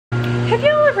Have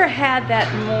y'all ever had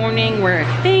that morning where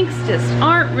things just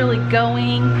aren't really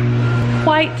going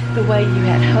quite the way you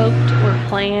had hoped or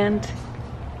planned?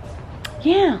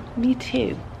 Yeah, me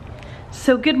too.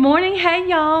 So good morning, hey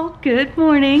y'all, good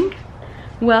morning.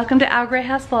 Welcome to Our Gray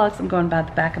House Vlogs. I'm going by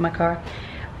the back of my car.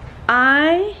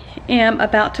 I am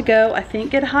about to go, I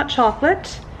think, get a hot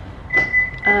chocolate.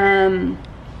 Had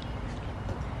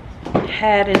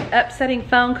an upsetting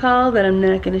phone call that I'm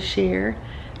not going to share,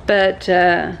 but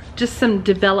just some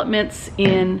developments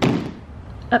in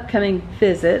upcoming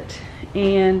visit,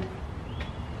 and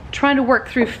trying to work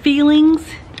through feelings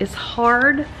is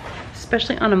hard,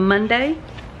 especially on a Monday,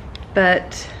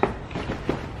 but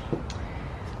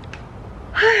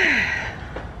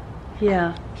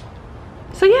yeah.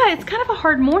 So yeah, it's kind of a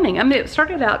hard morning. I mean, it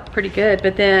started out pretty good,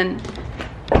 but then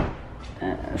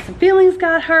some feelings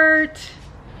got hurt.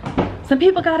 Some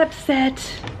people got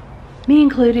upset, me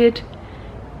included,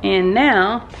 and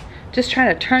now just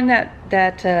trying to turn that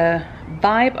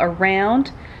vibe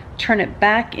around, turn it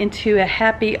back into a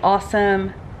happy,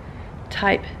 awesome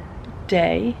type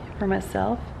day for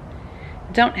myself.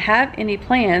 Don't have any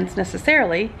plans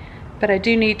necessarily, but I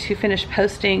do need to finish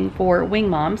posting for Wing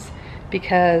Moms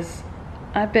because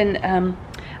I've been,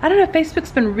 I don't know,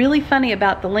 Facebook's been really funny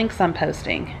about the links I'm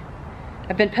posting.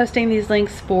 I've been posting these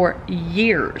links for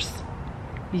years.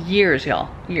 Years, y'all,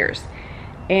 years.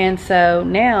 And so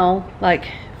now, like,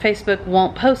 Facebook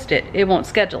won't post it. It won't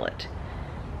schedule it.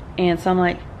 And so I'm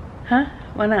like, huh?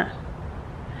 Why not?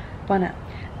 Why not?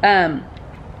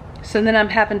 So then I'm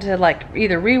having to, like,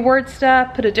 either reword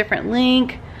stuff, put a different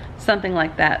link, something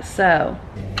like that. So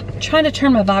trying to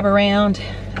turn my vibe around.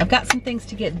 I've got some things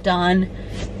to get done.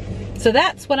 So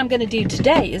that's what I'm gonna do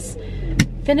today, is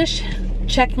finish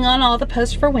checking on all the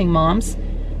posts for Wing Moms,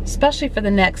 especially for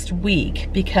the next week,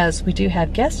 because we do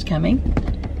have guests coming.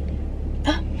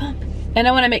 And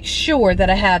I want to make sure that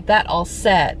I have that all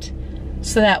set,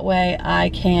 so that way I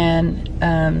can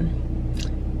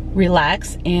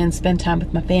relax and spend time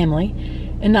with my family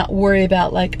and not worry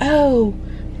about, like, oh,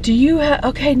 do you have,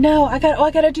 okay, no, I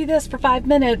gotta do this for 5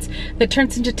 minutes that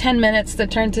turns into 10 minutes that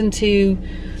turns into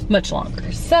much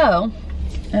longer. So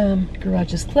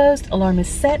garage is closed, alarm is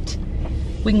set,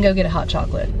 we can go get a hot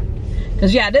chocolate.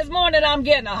 Because yeah, this morning I'm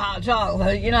getting a hot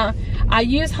chocolate, you know. I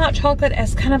use hot chocolate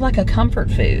as kind of like a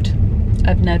comfort food.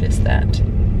 I've noticed that.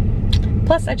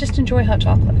 Plus, I just enjoy hot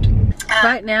chocolate.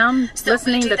 Right now, I'm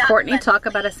listening to Courtney talk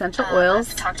about essential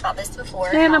oils. Talked about this before,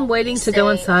 and I'm waiting to go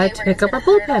inside to pick up our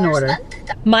bullpen order.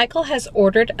 Michael has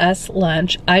ordered us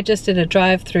lunch. I just did a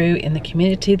drive-through in the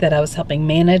community that I was helping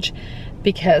manage,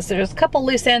 because there's a couple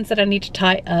loose ends that I need to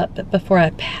tie up before I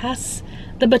pass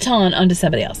the baton on to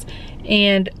somebody else.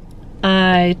 And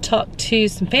I talked to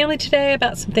some family today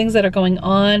about some things that are going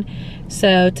on.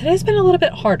 So today's been a little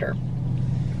bit harder,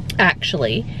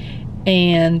 actually.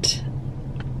 And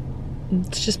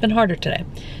it's just been harder today.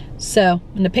 So I'm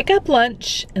gonna pick up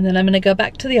lunch, and then I'm gonna go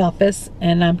back to the office,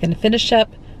 and I'm gonna finish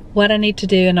up what I need to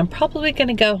do. And I'm probably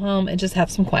gonna go home and just have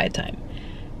some quiet time,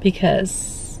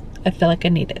 because I feel like I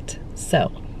need it.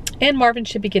 So, and Marvin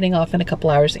should be getting off in a couple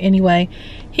hours anyway.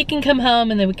 He can come home,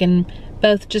 and then we can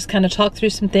both just kind of talk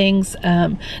through some things.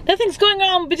 Nothing's going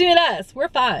on between us, we're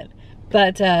fine.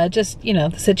 But just, you know,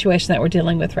 the situation that we're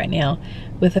dealing with right now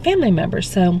with a family member.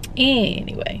 So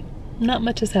anyway, not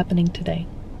much is happening today.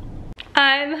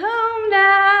 I'm home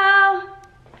now.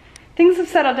 Things have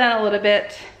settled down a little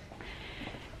bit,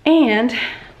 and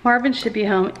Marvin should be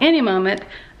home any moment.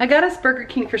 I got us Burger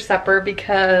King for supper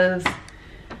because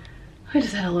I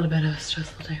just had a little bit of a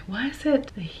stressful day. Why is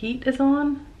it the heat is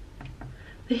on?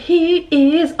 The heat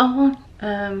is on.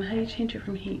 How do you change it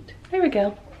from heat? There we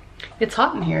go. It's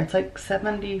hot in here. It's like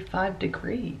 75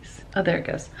 degrees. Oh, there it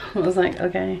goes. I was like,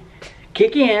 okay,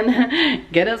 kick in,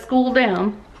 get us cooled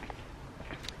down.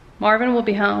 Marvin will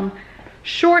be home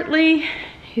shortly.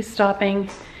 He's stopping,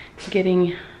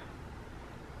 getting,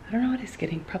 I don't know what he's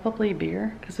getting, probably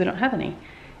beer, because we don't have any.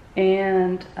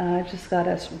 And I just got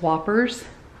us Whoppers.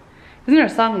 Isn't there a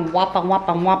song, Whoppa,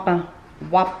 Whoppa, Whoppa,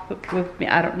 Whop with me?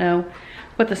 I don't know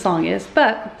what the song is,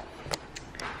 but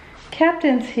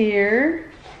Captain's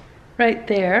here, right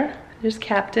there. There's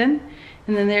Captain,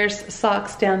 and then there's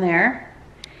Socks down there.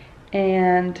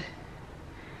 And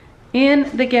in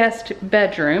the guest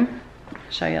bedroom,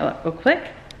 I'll show you that real quick.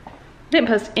 I didn't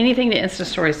post anything to Insta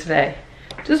stories today.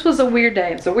 This was a weird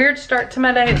day. It was a weird start to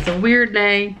my day. It's a weird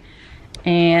day.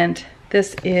 And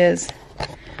this is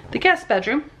the guest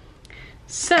bedroom.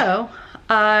 So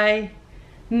I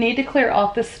need to clear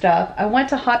off this stuff. I went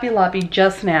to Hobby Lobby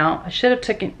just now. I should have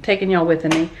taken y'all with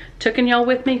me to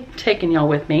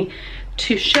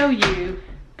show you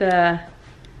the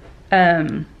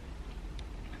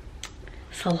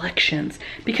selections.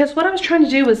 Because what I was trying to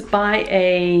do was buy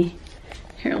a,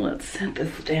 here, let's set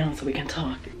this down so we can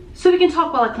talk. So we can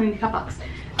talk while I clean the cut box.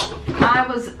 I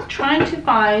was trying to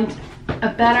find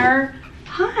a better,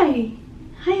 hi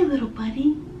little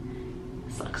buddy.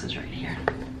 Socks is right here.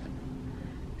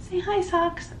 Say hi,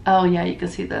 Socks. Oh yeah, you can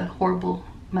see the horrible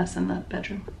mess in the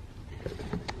bedroom.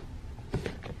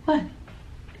 What?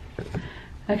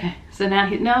 Okay, so now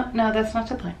no, that's not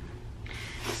the plan.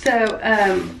 So,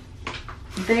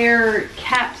 their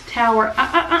cat tower,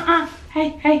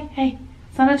 hey,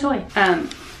 it's not a toy.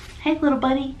 Hey little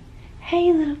buddy, hey,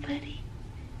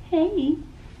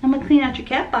 I'm gonna clean out your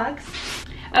cat box.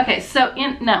 Okay, so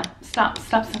no, stop.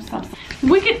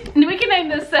 We can name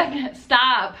this segment,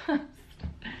 stop.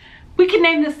 We can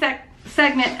name this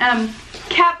segment,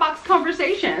 cat box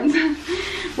conversations,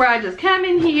 where I just come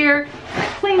in here, I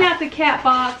clean out the cat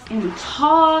box, and we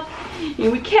talk,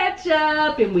 and we catch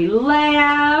up, and we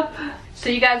laugh. So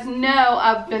you guys know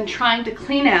I've been trying to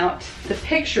clean out the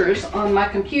pictures on my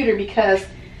computer because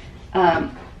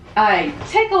I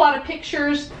take a lot of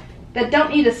pictures that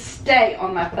don't need to stay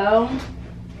on my phone.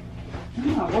 That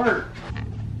might work.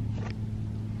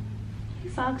 Hey,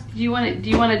 Socks, do you want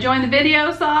to join the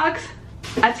video, Socks?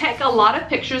 I take a lot of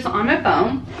pictures on my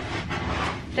phone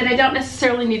that I don't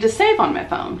necessarily need to save on my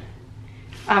phone.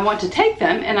 I want to take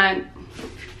them, and I'm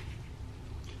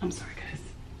sorry guys.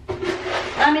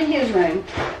 I'm in his room.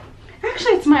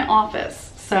 Actually, it's my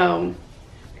office, so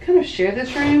I kind of share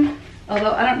this room,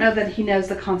 although I don't know that he knows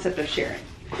the concept of sharing.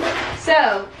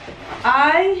 So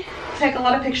I take a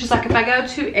lot of pictures. Like if I go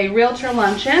to a realtor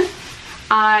luncheon,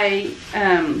 I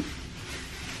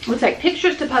will take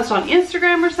pictures to post on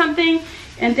Instagram or something.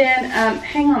 And then,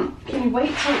 hang on, can you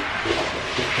wait till,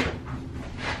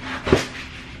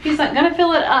 he's like, gonna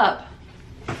fill it up.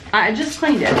 I just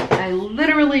cleaned it. I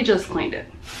literally just cleaned it.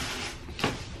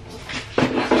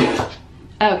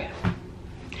 Okay.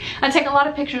 I take a lot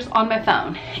of pictures on my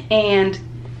phone, and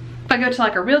if I go to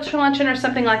like a realtor luncheon or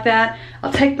something like that,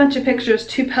 I'll take a bunch of pictures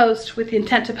to post with the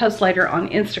intent to post later on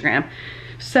Instagram.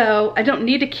 So I don't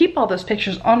need to keep all those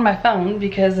pictures on my phone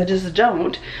because I just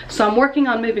don't. So I'm working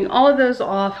on moving all of those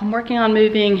off. I'm working on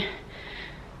moving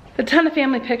a ton of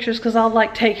family pictures because I'll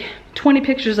like take 20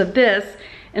 pictures of this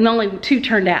and only 2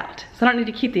 turned out. So I don't need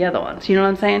to keep the other ones, you know what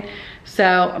I'm saying? So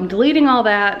I'm deleting all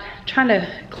that, trying to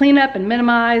clean up and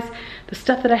minimize the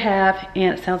stuff that I have,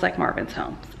 and it sounds like Marvin's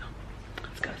home. So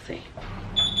let's go see.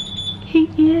 He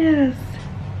is.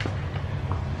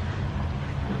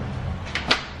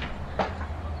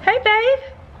 Hey, babe.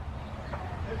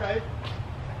 Hey, babe.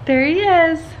 There he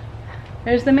is.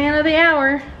 There's the man of the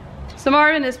hour. So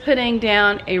Marvin is putting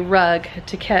down a rug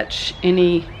to catch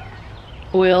any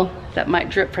oil that might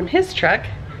drip from his truck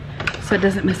so it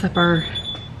doesn't mess up our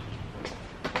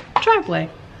driveway.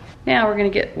 Now we're gonna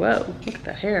get, whoa, look at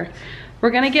that hair.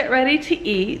 We're gonna get ready to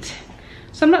eat.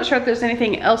 So I'm not sure if there's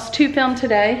anything else to film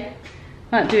today.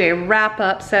 I might do a wrap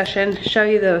up session, show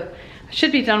you I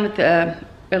should be done with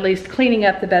at least cleaning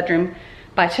up the bedroom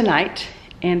by tonight,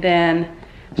 and then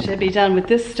should be done with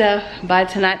this stuff by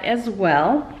tonight as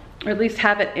well, or at least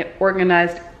have it in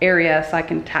organized area so I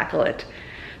can tackle it.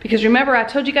 Because remember, I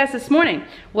told you guys this morning,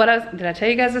 did I tell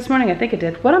you guys this morning? I think I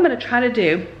did. What I'm gonna try to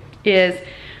do is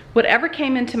whatever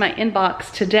came into my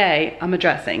inbox today, I'm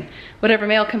addressing. Whatever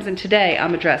mail comes in today,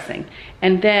 I'm addressing.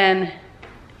 And then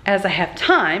as I have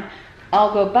time,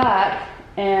 I'll go back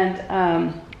and,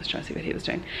 I was trying to see what he was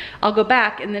doing. I'll go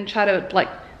back and then try to like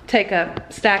take a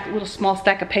little small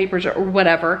stack of papers or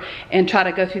whatever and try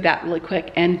to go through that really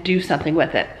quick and do something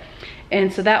with it.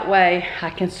 And so that way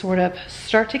I can sort of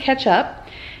start to catch up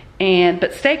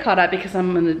but stay caught up, because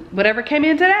whatever came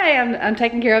in today, I'm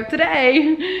taking care of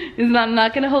today. I'm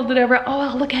not gonna hold it over, oh,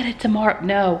 I'll look at it tomorrow.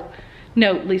 No,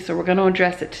 Lisa, we're gonna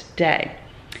address it today.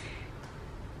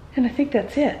 And I think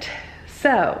that's it.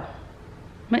 So,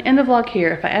 I'm gonna end the vlog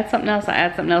here. If I add something else, I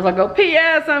add something else. I'll go,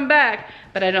 P.S. I'm back.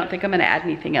 But I don't think I'm gonna add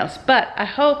anything else. But I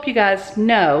hope you guys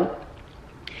know,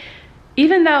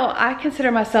 even though I consider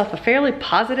myself a fairly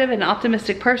positive and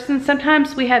optimistic person,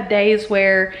 sometimes we have days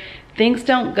where things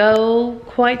don't go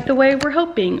quite the way we're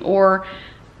hoping, or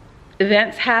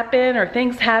events happen or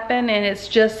things happen and it's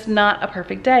just not a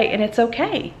perfect day, and it's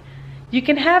okay. You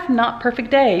can have not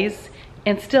perfect days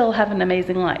and still have an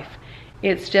amazing life.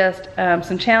 It's just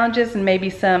some challenges and maybe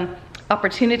some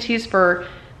opportunities for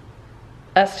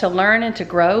us to learn and to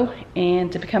grow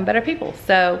and to become better people.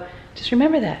 So just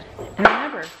remember that, and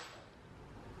remember,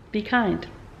 be kind.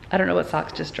 I don't know what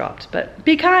Socks just dropped, but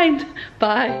be kind.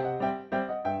 Bye.